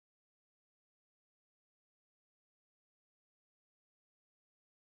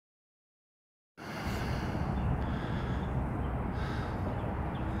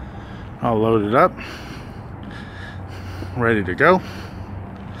All loaded up, ready to go.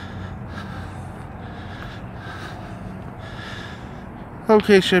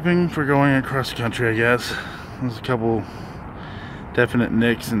 Okay, shipping for going across the country, I guess. There's a couple definite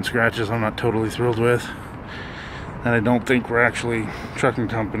nicks and scratches I'm not totally thrilled with, and I don't think we're actually trucking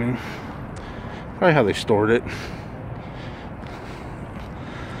company. Probably how they stored it.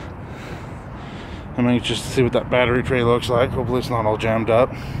 I'm anxious to see what that battery tray looks like. Hopefully it's not all jammed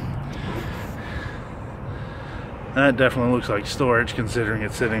up. That definitely looks like storage, considering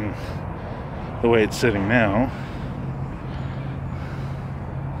it's sitting the way it's sitting now.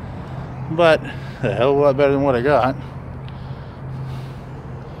 But a hell of a lot better than what I got.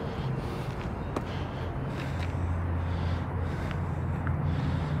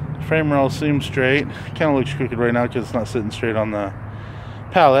 Frame rail seems straight. Kind of looks crooked right now because it's not sitting straight on the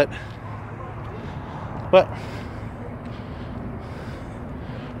pallet. But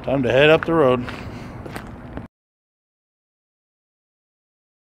time to head up the road.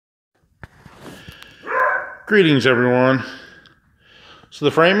 Greetings, everyone. So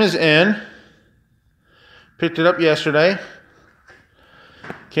the frame is in. Picked it up yesterday.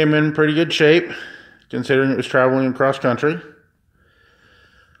 Came in pretty good shape, considering it was traveling across country.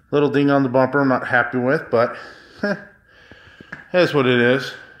 Little ding on the bumper I'm not happy with, but that's what it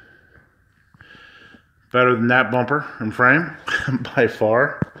is. Better than that bumper and frame, by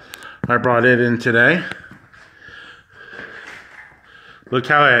far. I brought it in today. Look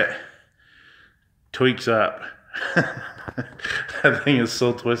how it tweaks up. That thing is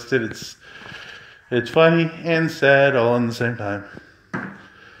so twisted. It's funny and sad all in the same time.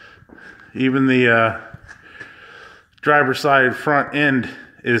 Even the driver's side front end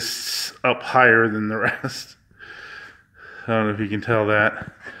is up higher than the rest. I don't know if you can tell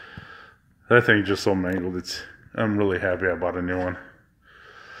that. That thing's just so mangled. I'm really happy I bought a new one.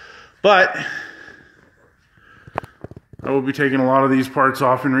 But I will be taking a lot of these parts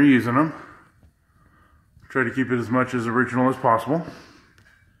off and reusing them. Try to keep it as much as original as possible.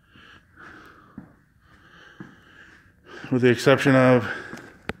 With the exception of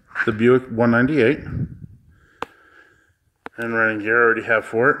the Buick 198. And running gear I already have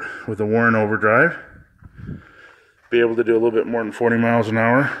for it with a Warren overdrive. Be able to do a little bit more than 40 miles an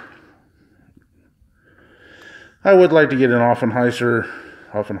hour. I would like to get an Offenheiser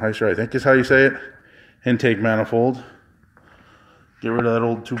I think is how you say it, intake manifold. Get rid of that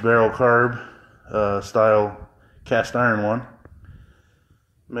old 2-barrel carb style cast iron one.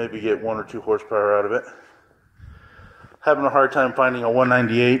 Maybe get 1 or 2 horsepower out of it. Having a hard time finding a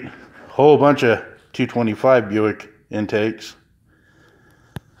 198. Whole bunch of 225 Buick intakes.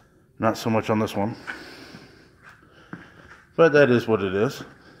 Not so much on this one. But that is what it is.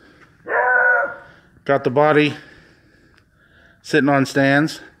 Got the body sitting on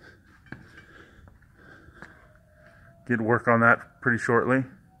stands. Get to work on that pretty shortly.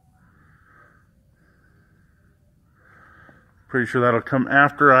 Pretty sure that'll come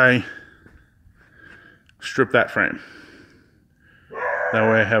after I strip that frame. That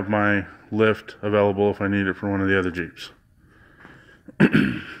way I have my lift available if I need it for one of the other Jeeps.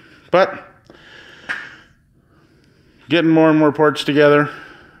 But getting more and more parts together,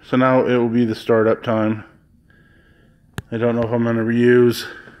 so now it will be the startup time. I don't know if I'm going to reuse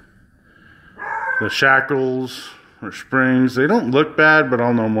the shackles or springs. They don't look bad, but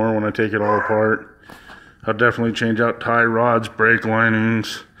I'll know more when I take it all apart. I'll definitely change out tie rods, brake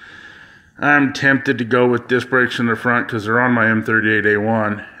linings. I'm tempted to go with disc brakes in the front because they're on my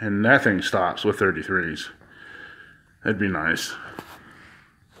M38A1 and that thing stops with 33s. That'd be nice.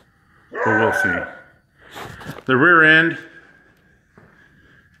 But we'll see. The rear end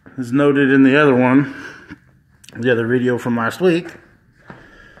is noted in the other one, the other video from last week,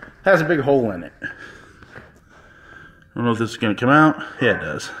 has a big hole in it. I don't know if this is going to come out. Yeah, it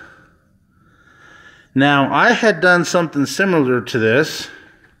does. Now, I had done something similar to this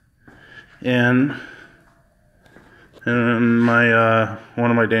in my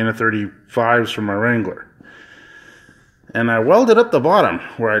one of my Dana 35s from my Wrangler. And I welded up the bottom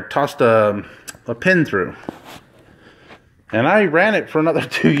where I tossed a pin through. And I ran it for another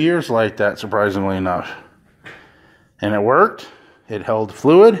 2 years like that, surprisingly enough. And it worked. It held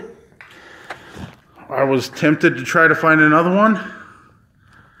fluid. I was tempted to try to find another one.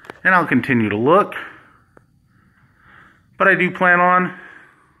 And I'll continue to look. But I do plan on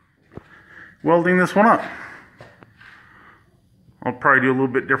welding this one up. I'll probably do a little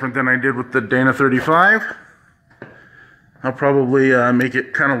bit different than I did with the Dana 35. I'll probably make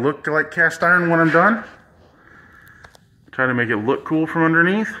it kind of look like cast iron when I'm done. Try to make it look cool from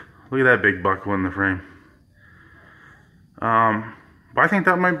underneath. Look at that big buckle in the frame. But I think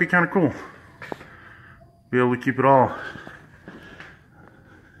that might be kind of cool. Be able to keep it all.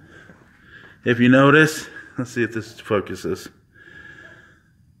 If you notice, let's see if this focuses.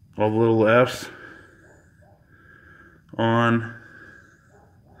 All the little F's on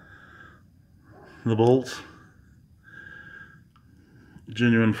the bolts.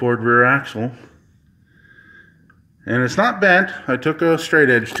 Genuine Ford rear axle. And it's not bent. I took a straight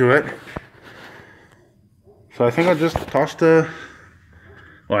edge to it. So I think I just tossed the...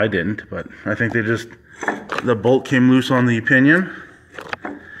 Well, I didn't, but I think the bolt came loose on the pinion.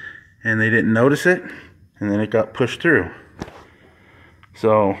 And they didn't notice it. And then it got pushed through.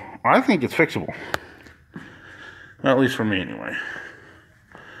 So I think it's fixable. Well, at least for me anyway.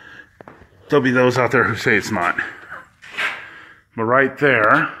 There'll be those out there who say it's not. But right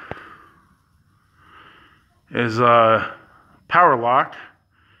there is a power lock,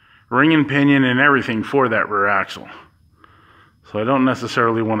 ring and pinion and everything for that rear axle. So I don't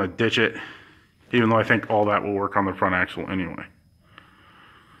necessarily want to ditch it, even though I think all that will work on the front axle anyway.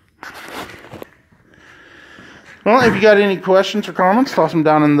 Well, if you got any questions or comments, toss them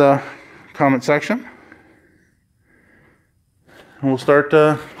down in the comment section. And we'll start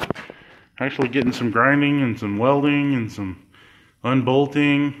actually getting some grinding and some welding and some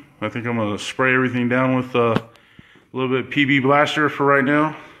unbolting. I think I'm going to spray everything down with a little bit of PB Blaster for right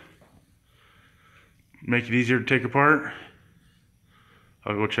now. Make it easier to take apart.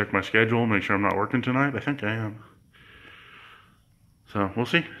 I'll go check my schedule, make sure I'm not working tonight. I think I am. So, we'll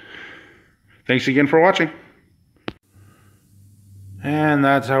see. Thanks again for watching. And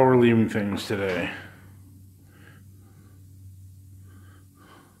that's how we're leaving things today.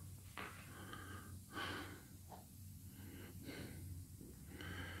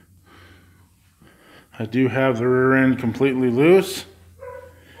 I do have the rear end completely loose.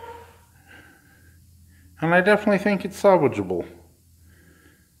 And I definitely think it's salvageable.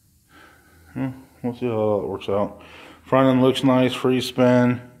 We'll see how that works out. Front end looks nice, free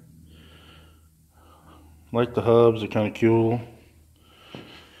spin. Like the hubs, they're kind of cool.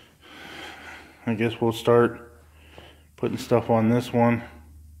 I guess we'll start putting stuff on this one.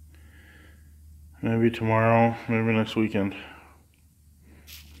 Maybe tomorrow, maybe next weekend.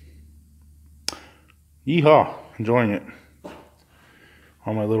 Yeehaw! Enjoying it.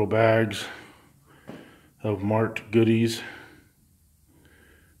 All my little bags of marked goodies.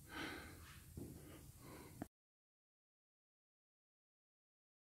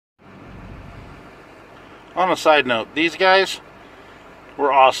 On a side note, these guys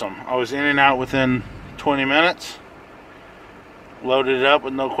were awesome. I was in and out within 20 minutes. Loaded it up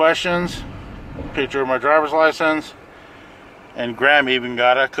with no questions. Picture of my driver's license. And Graham even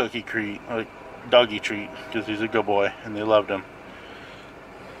got a cookie treat, a doggy treat, because he's a good boy and they loved him.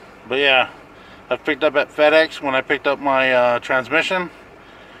 But yeah, I picked up at FedEx when I picked up my transmission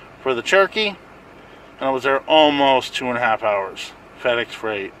for the Cherokee, and I was there almost 2.5 hours. FedEx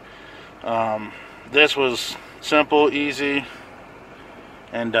freight. This was simple, easy,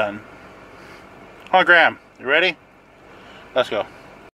 and done. Come on, Graham, you ready? Let's go.